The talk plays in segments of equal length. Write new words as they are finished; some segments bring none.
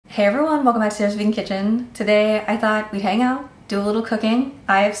Hey everyone, welcome back to Sarah's Vegan Kitchen. Today I thought we'd hang out, do a little cooking.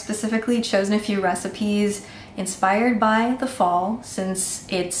 I have specifically chosen a few recipes inspired by the fall since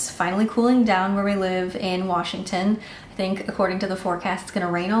it's finally cooling down where we live in Washington. I think according to the forecast it's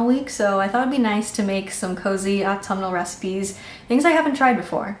gonna rain all week, so I thought it'd be nice to make some cozy autumnal recipes, things I haven't tried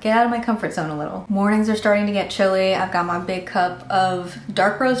before. Get out of my comfort zone a little. Mornings are starting to get chilly. I've got my big cup of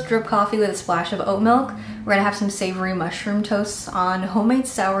dark roast drip coffee with a splash of oat milk. We're gonna have some savory mushroom toasts on homemade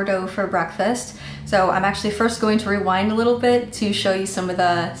sourdough for breakfast. So I'm actually first going to rewind a little bit to show you some of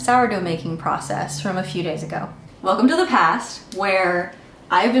the sourdough making process from a few days ago. Welcome to the past, where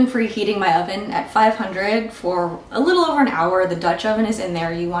I've been preheating my oven at 500 for a little over an hour. The Dutch oven is in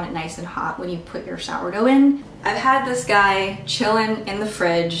there. You want it nice and hot when you put your sourdough in. I've had this guy chilling in the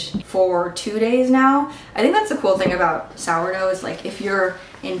fridge for 2 days now. I think that's the cool thing about sourdough is like if you're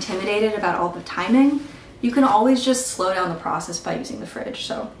intimidated about all the timing, you can always just slow down the process by using the fridge.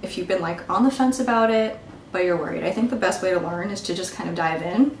 So if you've been like on the fence about it, but you're worried, I think the best way to learn is to just kind of dive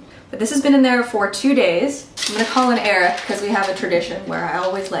in. But this has been in there for 2 days. I'm gonna call in Eric because we have a tradition where I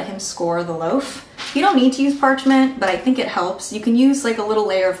always let him score the loaf. You don't need to use parchment, but I think it helps. You can use like a little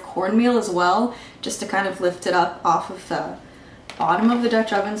layer of cornmeal as well, just to kind of lift it up off of the bottom of the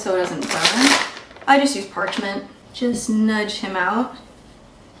Dutch oven so it doesn't burn. I just use parchment. Just nudge him out.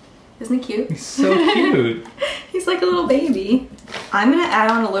 Isn't he cute? He's so cute. He's like a little baby. I'm gonna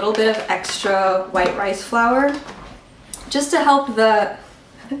add on a little bit of extra white rice flour just to help the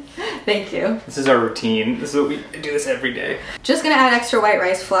thank you. This is our routine. This is what we do this every day. Just gonna add extra white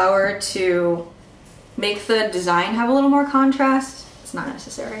rice flour to make the design have a little more contrast. It's not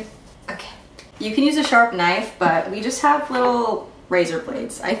necessary. Okay. You can use a sharp knife, but we just have little razor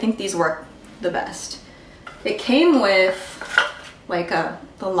blades. I think these work the best. It came with like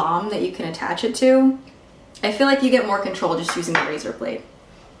the lame that you can attach it to. I feel like you get more control just using the razor blade.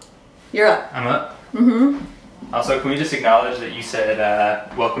 You're up. I'm up? Mm-hmm. Also, can we just acknowledge that you said,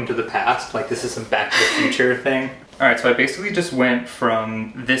 welcome to the past, like this is some Back to the Future thing? All right, so I basically just went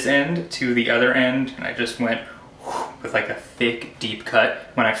from this end to the other end, and I just went with like a thick, deep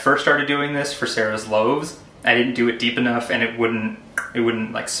cut. When I first started doing this for Sarah's loaves, I didn't do it deep enough, and it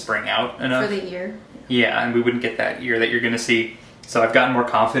wouldn't like spring out enough. For the ear? Yeah, and we wouldn't get that ear that you're gonna see. So I've gotten more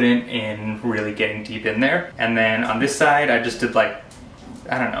confident in really getting deep in there. And then on this side, I just did like,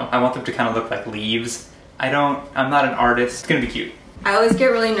 I don't know, I want them to kind of look like leaves. I'm not an artist. It's gonna be cute. I always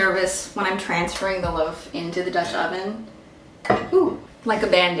get really nervous when I'm transferring the loaf into the Dutch oven. Ooh, like a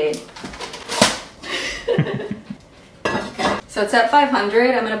Band-Aid. Okay. So it's at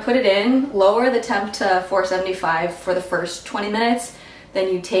 500, I'm gonna put it in, lower the temp to 475 for the first 20 minutes.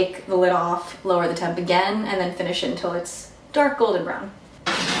 Then you take the lid off, lower the temp again, and then finish it until it's dark golden brown.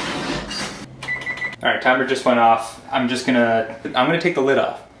 All right, timer just went off. I'm gonna take the lid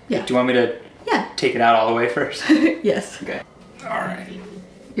off. Yeah. Do you want me to take it out all the way first? Yes. Okay. All right.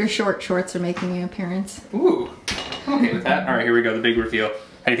 Your short shorts are making an appearance. Ooh, I'm okay with that. All right, here we go, the big reveal.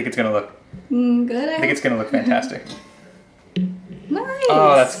 How do you think it's gonna look? Good. I think it's gonna look fantastic. Nice.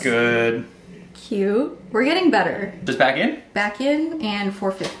 Oh, that's good. Cute. We're getting better. Just back in? Back in and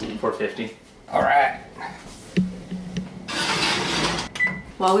 450. 450. All right.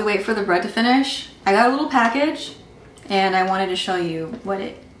 While we wait for the bread to finish, I got a little package and I wanted to show you what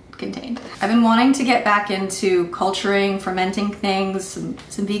it contained. I've been wanting to get back into culturing, fermenting things,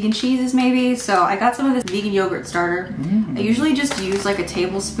 some vegan cheeses maybe, so I got some of this vegan yogurt starter. I usually just use like a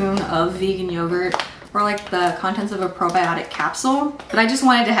tablespoon of vegan yogurt or like the contents of a probiotic capsule, but I just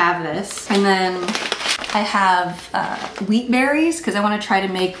wanted to have this. And then I have wheat berries because I want to try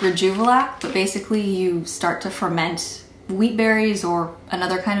to make Rejuvelac, but basically you start to ferment wheat berries or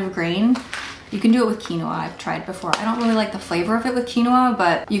another kind of grain. You can do it with quinoa, I've tried before. I don't really like the flavor of it with quinoa,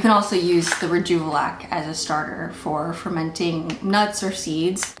 but you can also use the Rejuvelac as a starter for fermenting nuts or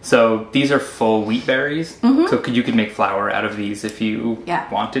seeds. So these are full wheat berries, so you could make flour out of these if you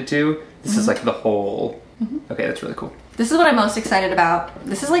wanted to. This is like the whole, okay, that's really cool. This is what I'm most excited about.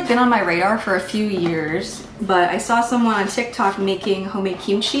 This has like been on my radar for a few years, but I saw someone on TikTok making homemade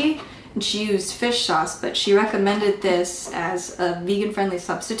kimchi, and she used fish sauce, but she recommended this as a vegan-friendly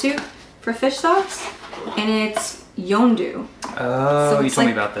substitute for fish sauce, and it's yondu. Oh, so you told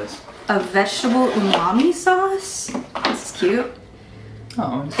me about this. A vegetable umami sauce. This is cute.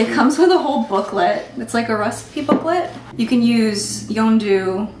 Oh, it comes with a whole booklet. It's like a recipe booklet. You can use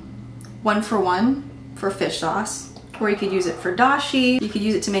yondu 1-for-1 for fish sauce, or you could use it for dashi. You could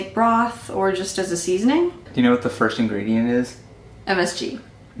use it to make broth or just as a seasoning. Do you know what the first ingredient is? MSG.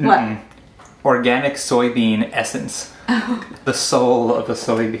 What? Organic soybean essence. The soul of a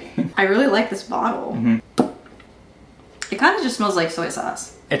soybean. I really like this bottle. It kind of just smells like soy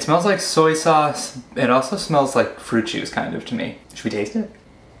sauce. It smells like soy sauce. It also smells like fruit juice kind of to me. Should we taste it?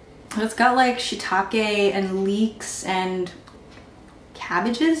 It's got like shiitake and leeks and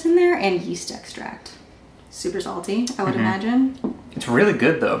cabbages in there and yeast extract. Super salty, I would imagine. It's really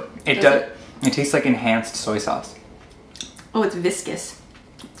good though. It tastes like enhanced soy sauce. Oh, it's viscous.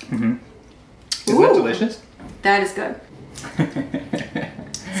 Isn't that delicious? That is good.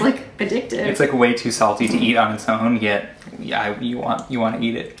 It's like addictive. It's like way too salty to eat on its own, yet yeah, you want to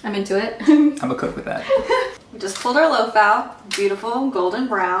eat it. I'm into it. I'm a cook with that. We just pulled our loaf out. Beautiful, golden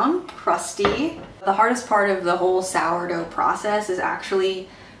brown, crusty. The hardest part of the whole sourdough process is actually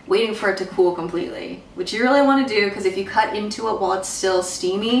waiting for it to cool completely, which you really want to do because if you cut into it while it's still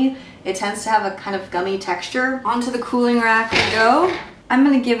steamy, it tends to have a kind of gummy texture. Onto the cooling rack we go. I'm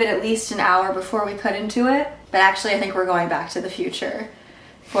gonna give it at least an hour before we cut into it, but actually I think we're going back to the future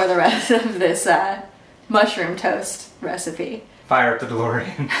for the rest of this mushroom toast recipe. Fire up the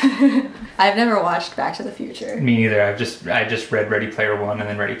DeLorean. I've never watched Back to the Future. Me neither. I just read Ready Player One and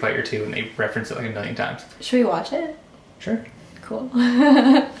then Ready Player Two, and they reference it like a million times. Should we watch it? Sure. Cool.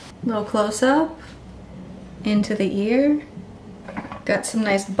 Little close up into the ear. Got some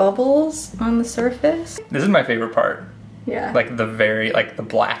nice bubbles on the surface. This is my favorite part. Yeah. Like the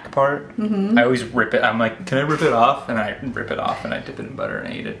black part. I always rip it. I'm like, can I rip it off? And I rip it off and I dip it in butter and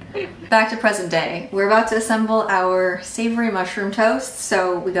I eat it. Back to present day. We're about to assemble our savory mushroom toast.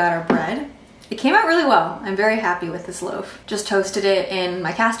 So we got our bread. It came out really well. I'm very happy with this loaf. Just toasted it in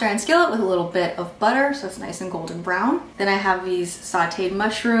my cast iron skillet with a little bit of butter so it's nice and golden brown. Then I have these sauteed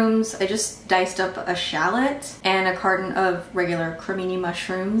mushrooms. I just diced up a shallot and a carton of regular cremini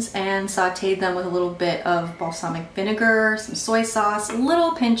mushrooms and sauteed them with a little bit of balsamic vinegar, some soy sauce, a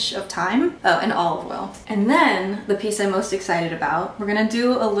little pinch of thyme, oh, and olive oil. And then the piece I'm most excited about, we're gonna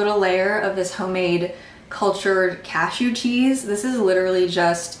do a little layer of this homemade cultured cashew cheese. This is literally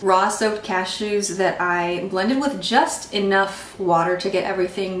just raw soaked cashews that I blended with just enough water to get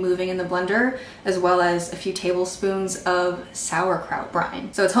everything moving in the blender, as well as a few tablespoons of sauerkraut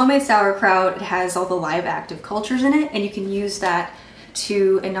brine. So it's homemade sauerkraut. It has all the live active cultures in it, and you can use that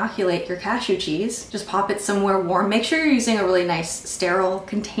to inoculate your cashew cheese. Just pop it somewhere warm. Make sure you're using a really nice sterile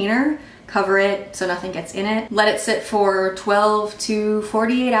container. Cover it so nothing gets in it. Let it sit for 12 to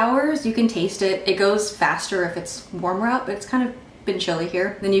 48 hours. You can taste it. It goes faster if it's warmer out, but it's kind of been chilly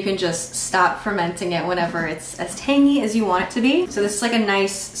here. Then you can just stop fermenting it whenever it's as tangy as you want it to be. So this is like a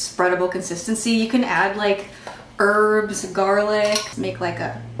nice spreadable consistency. You can add like herbs, garlic, make like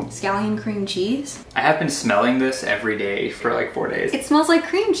a scallion cream cheese. I have been smelling this every day for like 4 days. It smells like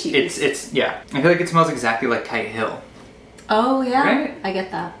cream cheese. It's yeah. I feel like it smells exactly like Kite Hill. Oh yeah, right? I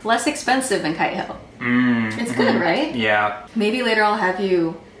get that. Less expensive than Kite Hill. It's good, right? Yeah. Maybe later I'll have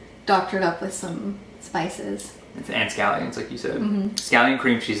you doctored up with some spices. And scallions, like you said. Scallion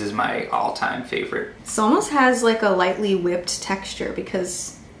cream cheese is my all-time favorite. This almost has like a lightly whipped texture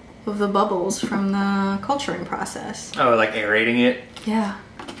because of the bubbles from the culturing process. Oh, like aerating it? Yeah.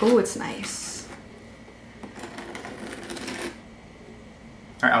 Oh, it's nice.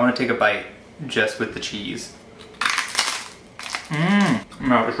 All right, I want to take a bite just with the cheese.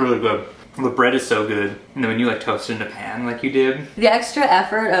 No, it's really good. The bread is so good. And then when you like toast it in a pan like you did. The extra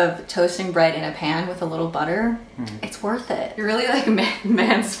effort of toasting bread in a pan with a little butter, it's worth it. You're really like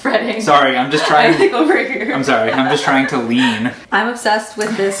man-spreading. Sorry, I'm just trying. Like over here. I'm sorry, I'm just trying to lean. I'm obsessed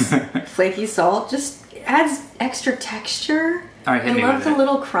with this flaky salt. Just adds extra texture. All right, hit me I love with the it.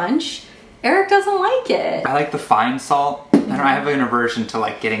 little crunch. Eric doesn't like it. I like the fine salt. I don't know, I have an aversion to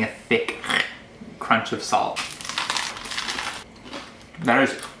like getting a thick crunch of salt. That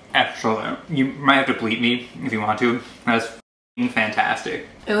is excellent. You might have to bleep me if you want to. That's fantastic.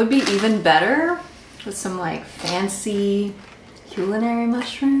 It would be even better with some like fancy culinary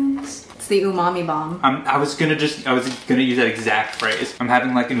mushrooms. It's the umami bomb. I was gonna use that exact phrase. I'm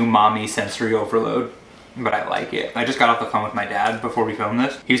having like an umami sensory overload, but I like it. I just got off the phone with my dad before we filmed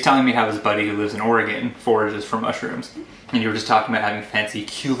this. He was telling me how his buddy who lives in Oregon forages for mushrooms. And you were just talking about having fancy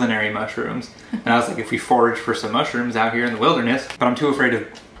culinary mushrooms. And I was like, if we forage for some mushrooms out here in the wilderness, but I'm too afraid of,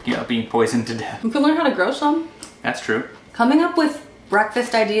 you know, being poisoned to death. You can learn how to grow some. That's true. Coming up with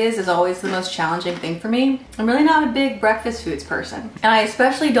breakfast ideas is always the most challenging thing for me. I'm really not a big breakfast foods person. And I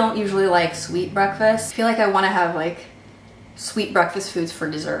especially don't usually like sweet breakfast. I feel like I want to have like sweet breakfast foods for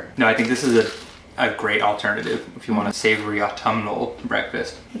dessert. No, I think this is a great alternative if you want a savory autumnal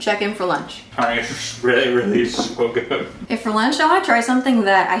breakfast. Check in for lunch. It's really so good. If for lunch I want to try something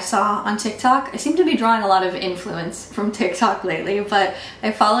that I saw on TikTok. I seem to be drawing a lot of influence from TikTok lately, but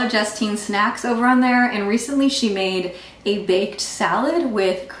I follow Justine Snacks over on there, and recently she made a baked salad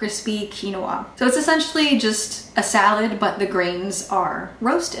with crispy quinoa. So it's essentially just a salad, but the grains are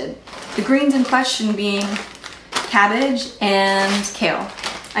roasted. The greens in question being cabbage and kale.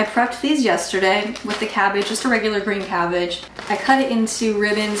 I prepped these yesterday with the cabbage, just a regular green cabbage. I cut it into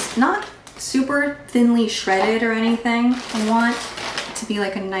ribbons, not super thinly shredded or anything. I want it to be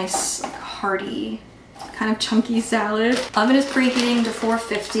like a nice, like, hearty, kind of chunky salad. Oven is preheating to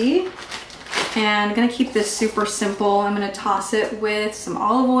 450. And I'm gonna keep this super simple. I'm gonna toss it with some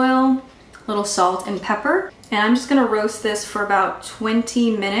olive oil, a little salt and pepper. And I'm just gonna roast this for about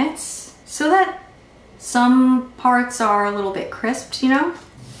 20 minutes so that some parts are a little bit crisped, you know?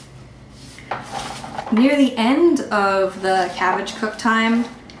 Near the end of the cabbage cook time,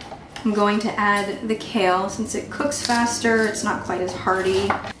 I'm going to add the kale. Since it cooks faster, it's not quite as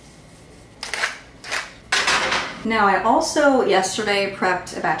hearty. Now, I also yesterday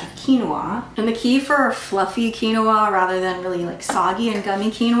prepped a batch of quinoa, and the key for fluffy quinoa rather than really like soggy and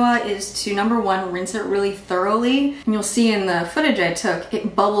gummy quinoa is to, number one, rinse it really thoroughly. And you'll see in the footage I took,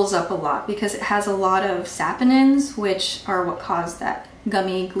 it bubbles up a lot because it has a lot of saponins, which are what cause that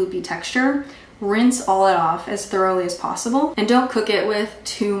gummy, gloopy texture. Rinse all it off as thoroughly as possible, and don't cook it with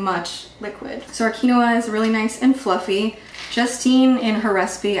too much liquid. So our quinoa is really nice and fluffy. Justine, in her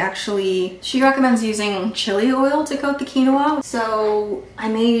recipe, actually, she recommends using chili oil to coat the quinoa. So I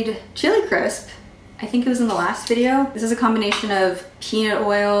made chili crisp. I think it was in the last video. This is a combination of peanut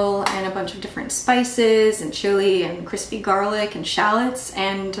oil and a bunch of different spices and chili and crispy garlic and shallots,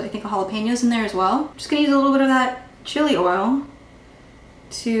 and I think a jalapeno's in there as well. I'm just gonna use a little bit of that chili oil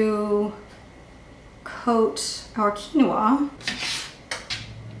to coat our quinoa.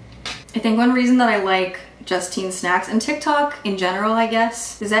 I think one reason that I like Justine Snacks and TikTok in general, I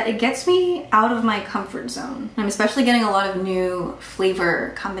guess, is that it gets me out of my comfort zone. I'm especially getting a lot of new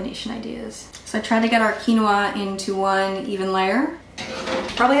flavor combination ideas. So I try to get our quinoa into one even layer.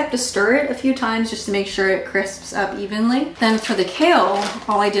 Probably have to stir it a few times just to make sure it crisps up evenly. Then for the kale,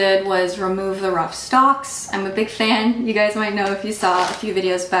 all I did was remove the rough stalks. I'm a big fan, you guys might know if you saw a few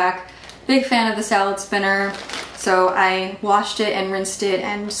videos back, big fan of the salad spinner. So I washed it and rinsed it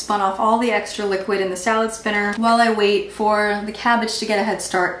and spun off all the extra liquid in the salad spinner while I wait for the cabbage to get a head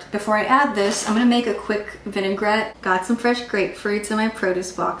start. Before I add this, I'm gonna make a quick vinaigrette. Got some fresh grapefruits in my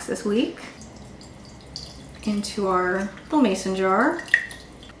produce box this week. Into our little mason jar.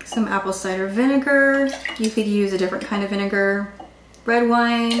 Some apple cider vinegar. You could use a different kind of vinegar. Red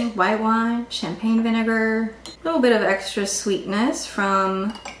wine, white wine, champagne vinegar. A little bit of extra sweetness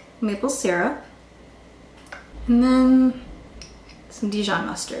from maple syrup. And then some Dijon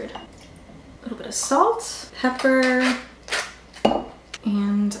mustard. A little bit of salt, pepper,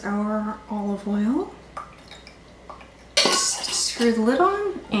 and our olive oil. Just screw the lid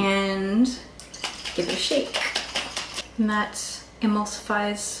on and give it a shake. And that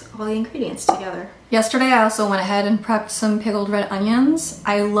emulsifies all the ingredients together. Yesterday I also went ahead and prepped some pickled red onions.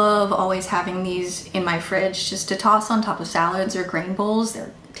 I love always having these in my fridge just to toss on top of salads or grain bowls.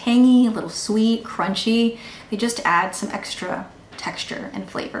 They're tangy, a little sweet, crunchy. They just add some extra texture and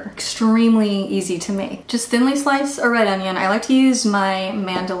flavor. Extremely easy to make. Just thinly slice a red onion. I like to use my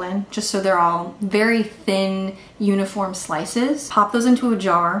mandolin just so they're all very thin, uniform slices. Pop those into a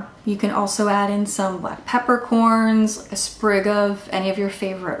jar. You can also add in some black peppercorns, a sprig of any of your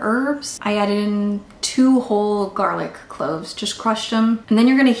favorite herbs. I added in 2 whole garlic cloves, just crushed them. And then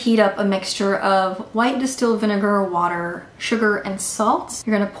you're gonna heat up a mixture of white distilled vinegar, water, sugar, and salt.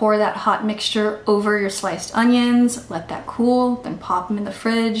 You're gonna pour that hot mixture over your sliced onions, let that cool, then pop them in the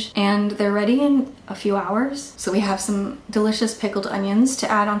fridge, and they're ready in a few hours. So we have some delicious pickled onions to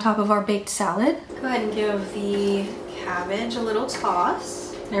add on top of our baked salad. Go ahead and give the cabbage a little toss.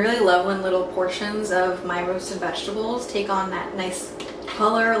 I really love when little portions of my roasted vegetables take on that nice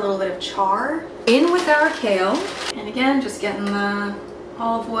color, a little bit of char. In with our kale. And again, just getting the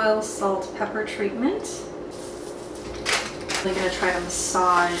olive oil, salt, pepper treatment. I'm gonna try to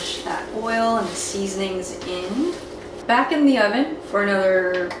massage that oil and the seasonings in. Back in the oven for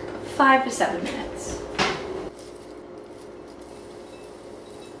another 5 to 7 minutes.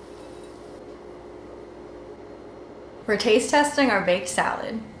 We're taste testing our baked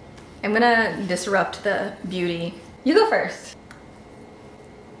salad. I'm gonna disrupt the beauty. You go first.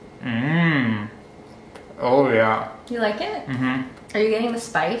 Mmm. Oh yeah. You like it? Mm-hmm. Are you getting the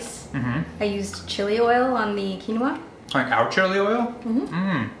spice? Mm-hmm. I used chili oil on the quinoa. Like our chili oil? Mm-hmm.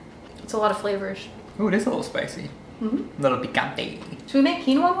 Mmm. It's a lot of flavors. Oh, it is a little spicy. A little picante. Should we make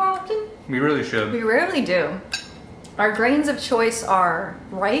quinoa more often? We really should. We rarely do. Our grains of choice are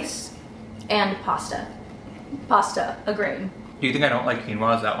rice and pasta. Pasta, a grain. Do you think I don't like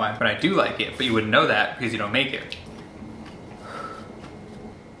quinoa? Is that why? But I do like it, but you wouldn't know that because you don't make it.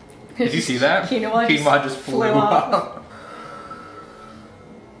 Did you see that? Quinoa just flew up.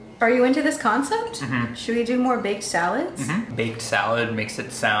 Are you into this concept? Should we do more baked salads? Baked salad makes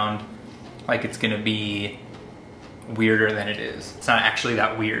it sound like it's gonna be weirder than it is. It's not actually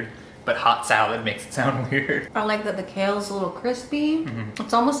that weird, but hot salad makes it sound weird. I like that the kale's a little crispy.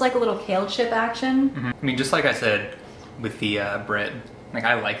 It's almost like a little kale chip action. I mean, just like I said with the bread, like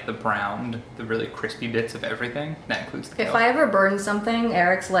I like the browned, the really crispy bits of everything. That includes the kale. If I ever burn something,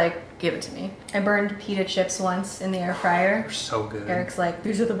 Eric's like, give it to me. I burned pita chips once in the air fryer. They're so good. Eric's like,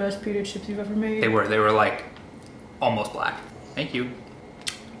 these are the best pita chips you've ever made. They were like almost black. Thank you.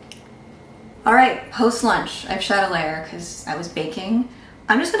 All right, post-lunch, I've shed a layer because I was baking.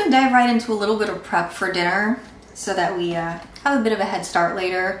 I'm just gonna dive right into a little bit of prep for dinner so that we have a bit of a head start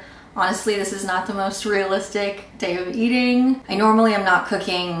later. Honestly, this is not the most realistic day of eating. I normally am not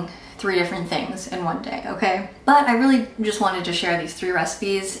cooking 3 different things in one day, okay? But I really just wanted to share these 3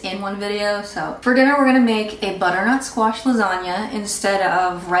 recipes in one video. So for dinner, we're gonna make a butternut squash lasagna. Instead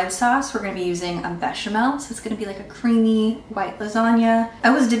of red sauce, we're gonna be using a bechamel. So it's gonna be like a creamy white lasagna.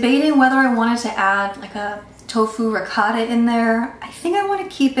 I was debating whether I wanted to add like a tofu ricotta in there. I think I wanna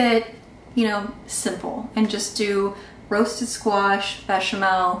keep it, you know, simple and just do roasted squash,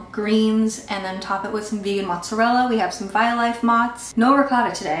 bechamel, greens, and then top it with some vegan mozzarella. We have some Violife mozz. No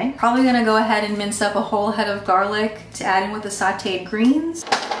ricotta today. Probably gonna go ahead and mince up a whole head of garlic to add in with the sauteed greens.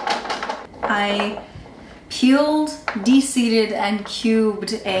 I peeled, de-seeded, and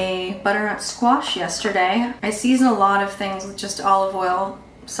cubed a butternut squash yesterday. I season a lot of things with just olive oil,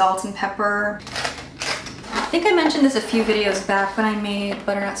 salt, and pepper. I think I mentioned this a few videos back when I made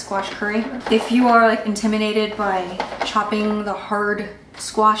butternut squash curry. If you are like intimidated by chopping the hard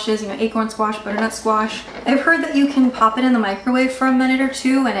squashes, you know, acorn squash, butternut squash, I've heard that you can pop it in the microwave for a minute or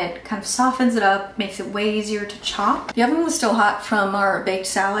 2 and it kind of softens it up, makes it way easier to chop. The oven was still hot from our baked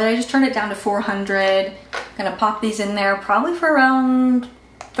salad. I just turned it down to 400. Gonna pop these in there probably for around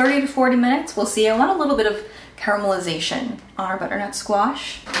 30 to 40 minutes. We'll see. I want a little bit of caramelization on our butternut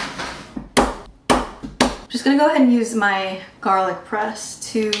squash. Just gonna go ahead and use my garlic press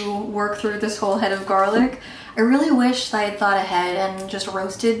to work through this whole head of garlic. I really wish that I had thought ahead and just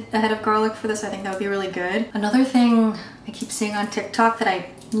roasted a head of garlic for this. I think that would be really good. Another thing I keep seeing on TikTok that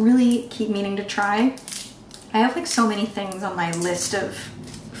I really keep meaning to try, I have like so many things on my list of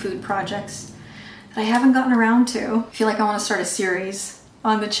food projects that I haven't gotten around to. I feel like I want to start a series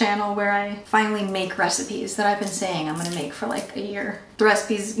on the channel where I finally make recipes that I've been saying I'm gonna make for like a year. The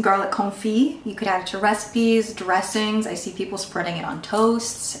recipe's garlic confit. You could add it to recipes, dressings. I see people spreading it on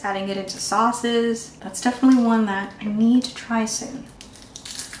toasts, adding it into sauces. That's definitely one that I need to try soon.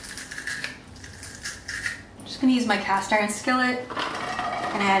 I'm just gonna use my cast iron skillet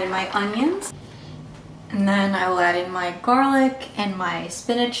and add in my onions. And then I will add in my garlic and my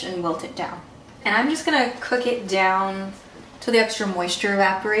spinach and wilt it down. And I'm just gonna cook it down till the extra moisture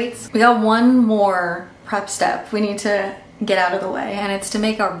evaporates. We got one more prep step we need to get out of the way, and it's to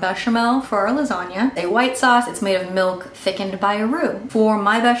make our bechamel for our lasagna. A white sauce, it's made of milk thickened by a roux. For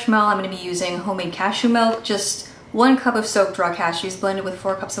my bechamel, I'm gonna be using homemade cashew milk, just 1 cup of soaked raw cashews blended with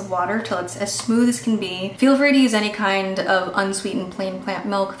 4 cups of water till it's as smooth as can be. Feel free to use any kind of unsweetened plain plant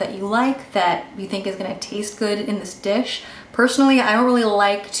milk that you like, that you think is gonna taste good in this dish. Personally, I don't really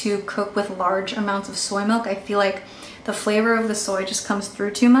like to cook with large amounts of soy milk. I feel like the flavor of the soy just comes through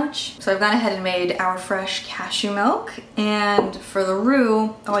too much. So I've gone ahead and made our fresh cashew milk. And for the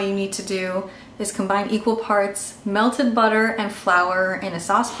roux, all you need to do is combine equal parts melted butter and flour in a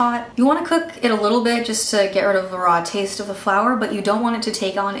sauce pot. You want to cook it a little bit just to get rid of the raw taste of the flour, but you don't want it to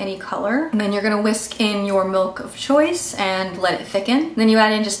take on any color. And then you're gonna whisk in your milk of choice and let it thicken. And then you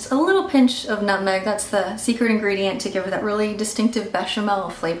add in just a little pinch of nutmeg. That's the secret ingredient to give it that really distinctive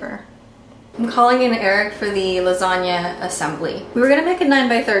bechamel flavor. I'm calling in Eric for the lasagna assembly. We were gonna make a 9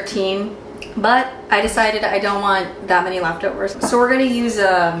 by 13, but I decided I don't want that many leftovers. So we're gonna use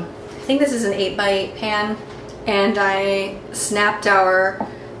I think this is an 8 by 8 pan, and I snapped our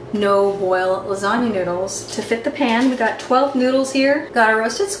no boil lasagna noodles. To fit the pan, we got 12 noodles here. Got our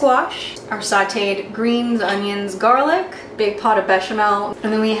roasted squash, our sauteed greens, onions, garlic, big pot of bechamel,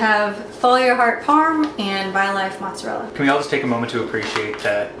 and then we have follow your heart parm and by life mozzarella. Can we all just take a moment to appreciate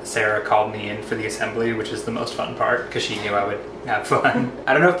that Sarah called me in for the assembly, which is the most fun part, because she knew I would have fun.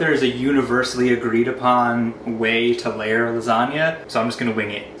 I don't know if there's a universally agreed upon way to layer lasagna, so I'm just gonna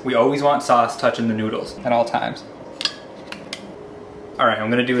wing it. We always want sauce touching the noodles at all times. All right,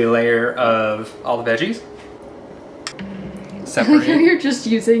 I'm gonna do a layer of all the veggies. Separate. You're just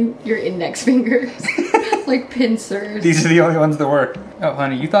using your index fingers like pincers. These are the only ones that work. Oh,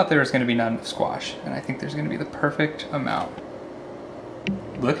 honey, you thought there was gonna be not enough squash, and I think there's gonna be the perfect amount.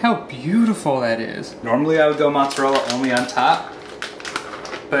 Look how beautiful that is. Normally I would go mozzarella only on top,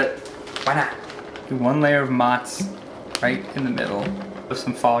 but why not? Do one layer of mozz right in the middle with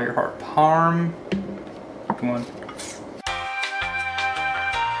some follow your heart parm. Come on.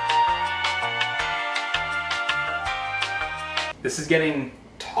 This is getting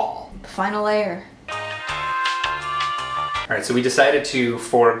tall. The final layer. All right, so we decided to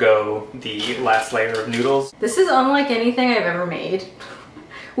forego the last layer of noodles. This is unlike anything I've ever made.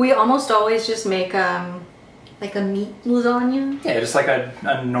 We almost always just make like a meat lasagna. Yeah, just like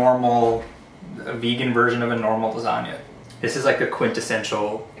a normal, a vegan version of a normal lasagna. This is like a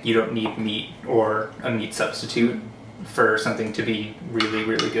quintessential, you don't need meat or a meat substitute for something to be really,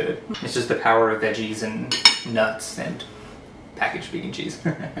 really good. It's just the power of veggies and nuts and packaged vegan cheese.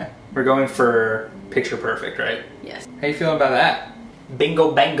 We're going for picture perfect, right? Yes. How you feeling about that?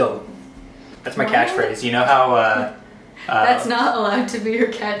 Bingo bango. That's my catchphrase. You know how that's not allowed to be your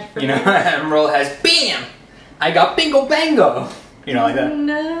catchphrase. You know, Emerald has BAM! I got bingo bango! You know, like that?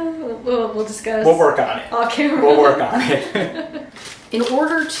 No. We'll discuss. We'll work on it. Off camera. We'll work on it. In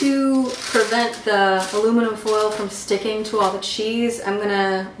order to prevent the aluminum foil from sticking to all the cheese, I'm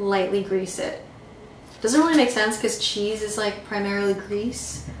gonna lightly grease it. Doesn't really make sense because cheese is like primarily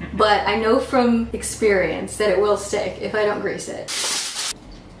grease, but I know from experience that it will stick if I don't grease it.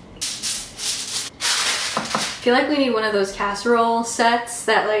 I feel like we need one of those casserole sets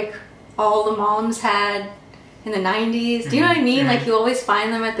that like all the moms had in the 90s. Do you know what I mean? Like you always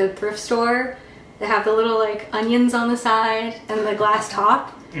find them at the thrift store. They have the little like onions on the side and the glass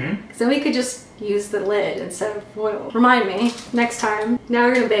top. So we could just use the lid instead of foil. Remind me next time. Now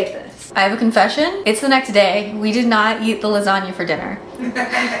we're gonna bake this. I have a confession. It's the next day. We did not eat the lasagna for dinner.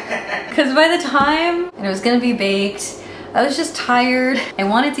 Because by the time it was gonna be baked, I was just tired. I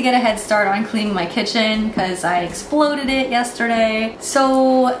wanted to get a head start on cleaning my kitchen because I exploded it yesterday.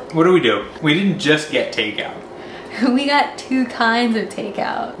 So what do? We didn't just get takeout. We got two kinds of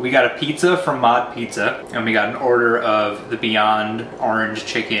takeout. We got a pizza from Mod Pizza, and we got an order of the Beyond Orange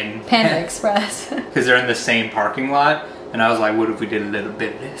Chicken Panda Express. Because they're in the same parking lot, and I was like, what if we did a little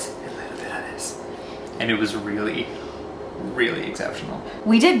bit of this, a little bit of this? And it was really, really exceptional.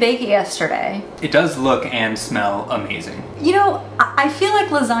 We did bake it yesterday. It does look and smell amazing. You know, I feel like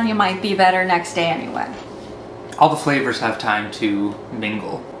lasagna might be better next day anyway. All the flavors have time to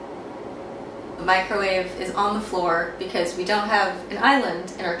mingle. The microwave is on the floor because we don't have an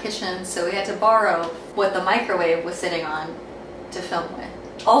island in our kitchen, so we had to borrow what the microwave was sitting on to film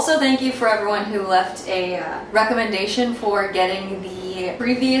with. Also, thank you for everyone who left a recommendation for getting the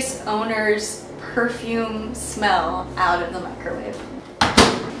previous owner's perfume smell out of the microwave.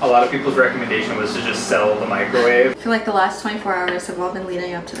 A lot of people's recommendation was to just sell the microwave. I feel like the last 24 hours have all been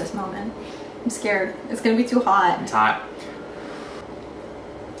leading up to this moment. I'm scared. It's gonna be too hot. It's hot.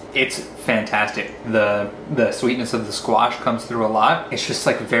 It's fantastic. The sweetness of the squash comes through a lot. It's just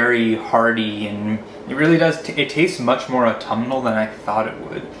like very hearty, and it really does, it tastes much more autumnal than I thought it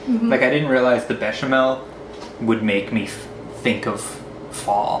would. Like I didn't realize the bechamel would make me think of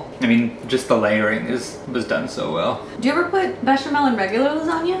fall. I mean, just the layering was done so well. Do you ever put bechamel in regular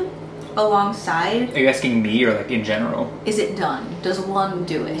lasagna? Alongside? Are you asking me or like in general? Is it done? Does one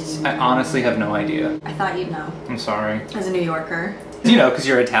do it? I honestly have no idea. I thought you'd know. I'm sorry. As a New Yorker. You know, because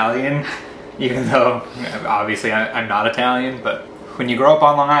you're Italian, even though obviously I'm not Italian, but when you grow up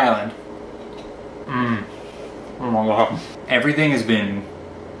on Long Island, oh my God. Everything has been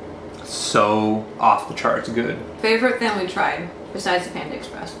so off the charts good. Favorite thing we tried, besides the Panda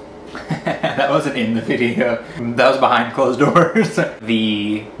Express? That wasn't in the video. That was behind closed doors.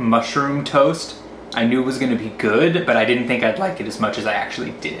 The mushroom toast, I knew was gonna be good, but I didn't think I'd like it as much as I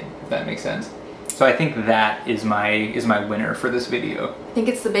actually did, if that makes sense. So I think that is my winner for this video. I think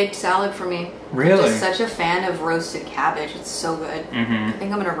it's the baked salad for me. Really? I'm just such a fan of roasted cabbage. It's so good. I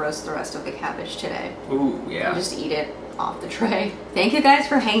think I'm gonna roast the rest of the cabbage today. Ooh, yeah. And just eat it off the tray. Thank you guys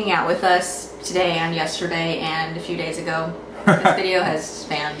for hanging out with us today and yesterday and a few days ago. This video has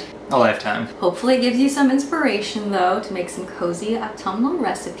spanned a lifetime. Hopefully it gives you some inspiration though to make some cozy autumnal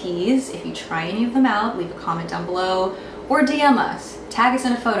recipes. If you try any of them out, leave a comment down below or DM us. Tag us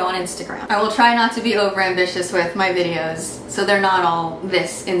in a photo on Instagram. I will try not to be over ambitious with my videos so they're not all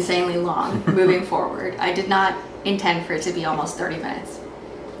this insanely long moving forward. I did not intend for it to be almost 30 minutes.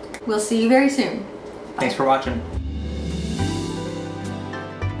 We'll see you very soon. Bye. Thanks for watching.